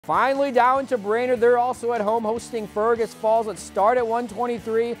Finally down to Brainerd. They're also at home hosting Fergus Falls. Let's start at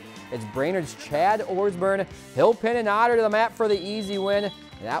 123. It's Brainerd's Chad Orsburn. He'll pin an otter to the mat for the easy win. And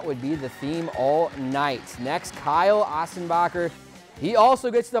that would be the theme all night. Next, Kyle Ossenbacher. He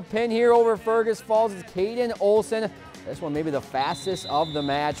also gets the pin here over Fergus Falls. It's Caden Olson. This one may be the fastest of the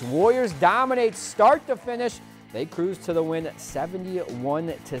match. Warriors dominate start to finish. They cruise to the win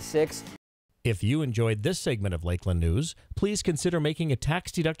 71-6. If you enjoyed this segment of Lakeland News, please consider making a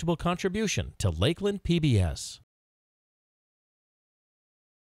tax-deductible contribution to Lakeland PBS.